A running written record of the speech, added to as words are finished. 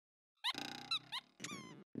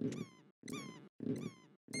Hi,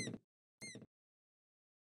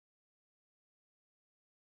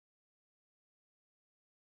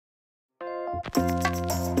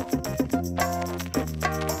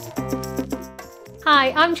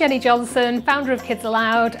 I'm Jennie Johnson, founder of Kids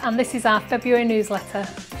Aloud, and this is our February newsletter.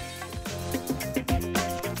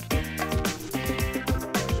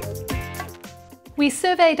 We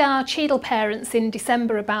surveyed our Cheadle parents in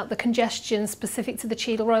December about the congestion specific to the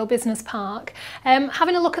Cheadle Royal Business Park.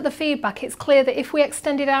 Having a look at the feedback, it's clear that if we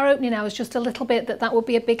extended our opening hours just a little bit, that would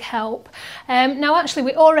be a big help. Now actually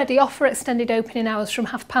we already offer extended opening hours from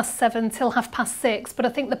 7:30 till 6:30, but I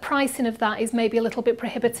think the pricing of that is maybe a little bit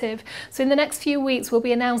prohibitive. So in the next few weeks we'll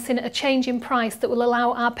be announcing a change in price that will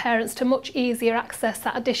allow our parents to much easier access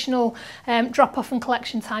that additional drop-off and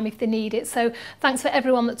collection time if they need it. So thanks for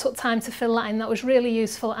everyone that took time to fill that in. That was really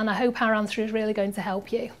useful, and I hope our answer is really going to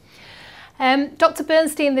help you. Dr.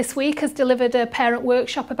 Bernstein this week has delivered a parent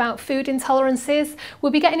workshop about food intolerances.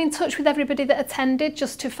 We'll be getting in touch with everybody that attended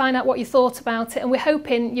just to find out what you thought about it, and we're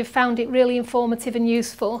hoping you've found it really informative and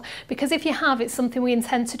useful, because if you have, it's something we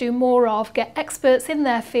intend to do more of, get experts in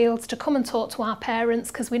their fields to come and talk to our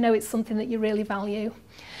parents, because we know it's something that you really value.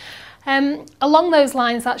 Along those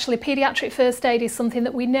lines, actually, Paediatric First Aid is something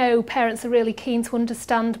that we know parents are really keen to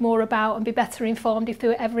understand more about and be better informed if they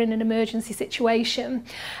were ever in an emergency situation.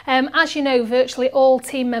 As you know, virtually all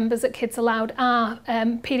team members at Kids Aloud are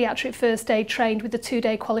Paediatric First Aid trained with the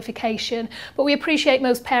 2-day qualification, but we appreciate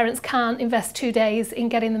most parents can't invest 2 days in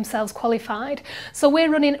getting themselves qualified. So we're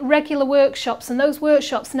running regular workshops, and those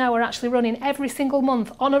workshops now are actually running every single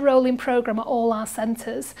month on a rolling programme at all our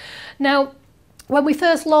centres. Now, when we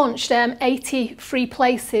first launched 80 free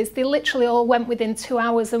places, they literally all went within 2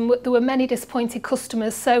 hours, and there were many disappointed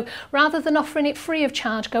customers. So rather than offering it free of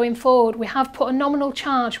charge going forward, we have put a nominal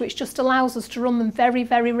charge which just allows us to run them very,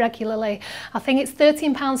 very regularly. I think it's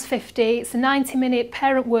 £13.50, it's a 90-minute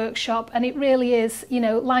parent workshop, and it really is, you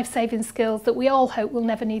know, life-saving skills that we all hope we'll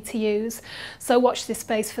never need to use. So watch this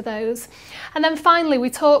space for those. And then finally, we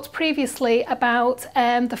talked previously about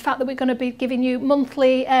the fact that we're going to be giving you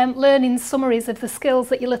monthly learning summaries of the skills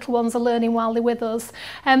that your little ones are learning while they're with us.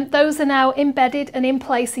 Those are now embedded and in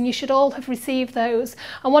place, and you should all have received those.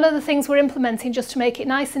 And one of the things we're implementing just to make it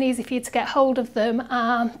nice and easy for you to get hold of them,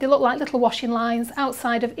 they look like little washing lines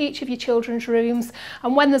outside of each of your children's rooms,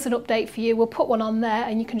 and when there's an update for you, we'll put one on there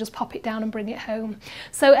and you can just pop it down and bring it home.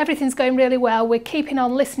 So everything's going really well. We're keeping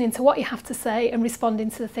on listening to what you have to say and responding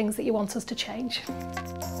to the things that you want us to change.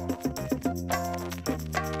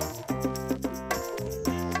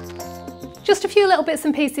 Just a few little bits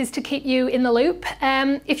and pieces to keep you in the loop.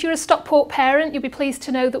 If you're a Stockport parent, you'll be pleased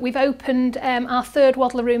to know that we've opened our 3rd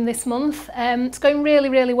waddler room this month. It's going really,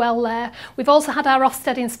 really well there. We've also had our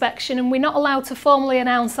Ofsted inspection, and we're not allowed to formally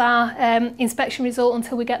announce our inspection result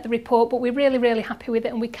until we get the report, but we're really, really happy with it,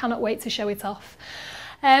 and we cannot wait to show it off.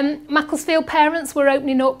 Macclesfield parents, we're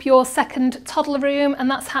opening up your 2nd toddler room,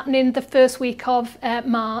 and that's happening the 1st week of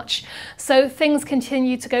March. So things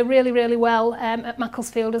continue to go really, really well at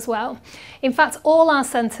Macclesfield as well. In fact, all our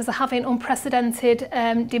centres are having unprecedented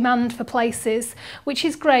demand for places, which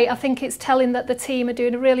is great. I think it's telling that the team are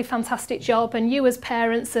doing a really fantastic job, and you as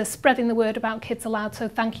parents are spreading the word about Kids Aloud, so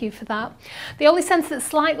thank you for that. The only centre that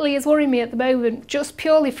slightly is worrying me at the moment, just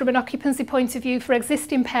purely from an occupancy point of view for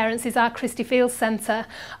existing parents, is our Christie Fields centre.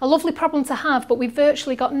 A lovely problem to have, but we've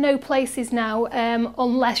virtually got no places now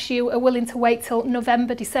unless you are willing to wait till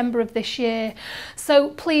November, December of this year. So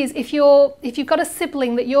please, if you've got a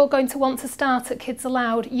sibling that you're going to want to start at Kids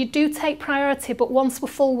Aloud, you do take priority, but once we're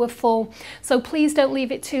full, we're full. So please don't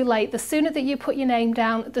leave it too late. The sooner that you put your name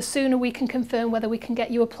down, the sooner we can confirm whether we can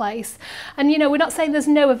get you a place. And you know, we're not saying there's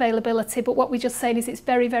no availability, but what we're just saying is it's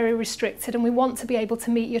very, very restricted, and we want to be able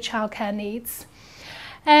to meet your childcare needs.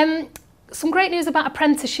 Some great news about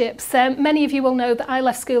apprenticeships. Many of you will know that I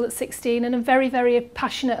left school at 16 and am very, very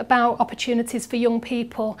passionate about opportunities for young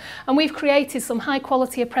people. And we've created some high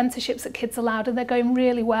quality apprenticeships at Kids Aloud, and they're going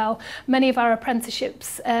really well. Many of our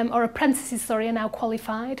apprentices are now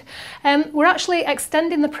qualified. We're actually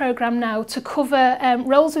extending the programme now to cover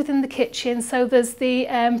roles within the kitchen. So there's the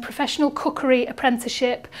professional cookery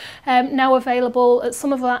apprenticeship now available at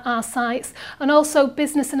some of our sites, and also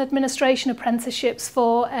business and administration apprenticeships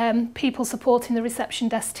for people supporting the reception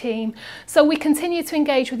desk team. So we continue to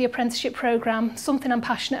engage with the apprenticeship programme, something I'm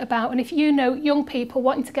passionate about, and if you know young people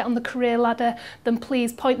wanting to get on the career ladder, then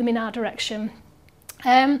please point them in our direction.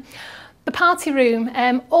 The party room,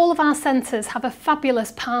 all of our centres have a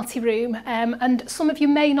fabulous party room, and some of you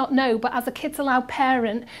may not know, but as a Kids Allowed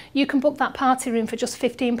parent, you can book that party room for just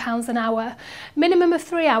 £15 an hour. Minimum of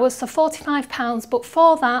 3 hours, so £45, but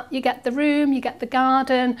for that you get the room, you get the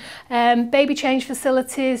garden, baby change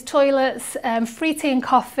facilities, toilets, free tea and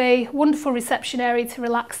coffee, wonderful reception area to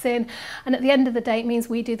relax in, and at the end of the day it means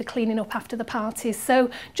we do the cleaning up after the parties.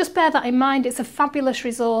 So just bear that in mind, it's a fabulous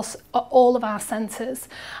resource at all of our centres.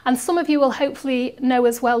 And some of you will hopefully know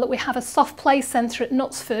as well that we have a soft play centre at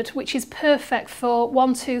Knutsford, which is perfect for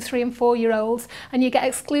 1, 2, 3 and 4-year-olds, and you get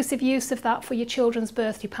exclusive use of that for your children's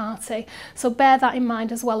birthday party. So bear that in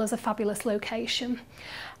mind, as well as a fabulous location.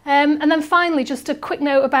 And then finally, just a quick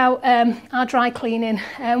note about our dry cleaning,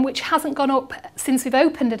 which hasn't gone up since we've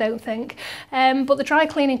opened, I don't think. But the dry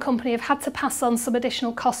cleaning company have had to pass on some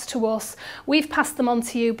additional costs to us. We've passed them on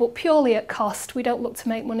to you, but purely at cost. We don't look to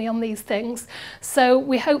make money on these things. So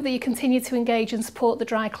we hope that you continue to engage and support the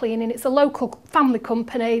dry cleaning. It's a local family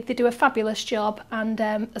company. They do a fabulous job, and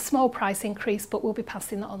a small price increase, but we'll be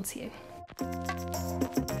passing that on to you.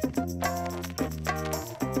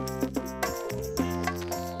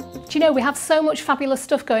 Do you know, we have so much fabulous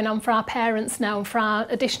stuff going on for our parents now and for our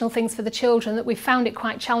additional things for the children that we've found it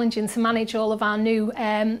quite challenging to manage all of our new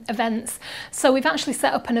events. So we've actually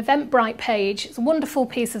set up an Eventbrite page. It's a wonderful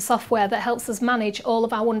piece of software that helps us manage all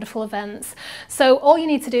of our wonderful events. So all you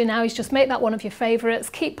need to do now is just make that one of your favourites,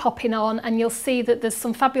 keep popping on, and you'll see that there's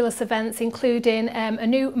some fabulous events, including a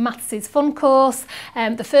new Maths fun course,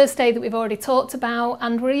 the first aid that we've already talked about,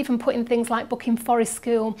 and we're even putting things like booking Forest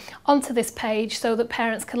School onto this page so that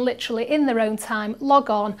parents can literally in their own time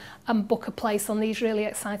log on and book a place on these really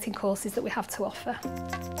exciting courses that we have to offer.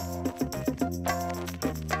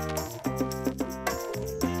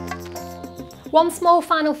 One small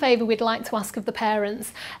final favour we'd like to ask of the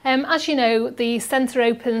parents. As you know, the centre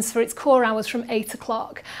opens for its core hours from 8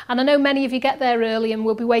 o'clock, and I know many of you get there early and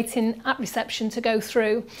will be waiting at reception to go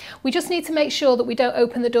through. We just need to make sure that we don't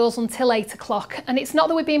open the doors until 8 o'clock, and it's not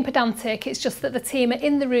that we're being pedantic, it's just that the team are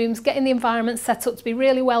in the rooms getting the environment set up to be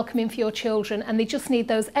really welcoming for your children, and they just need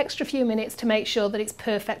those extra few minutes to make sure that it's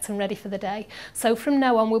perfect and ready for the day. So from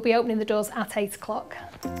now on we'll be opening the doors at 8 o'clock.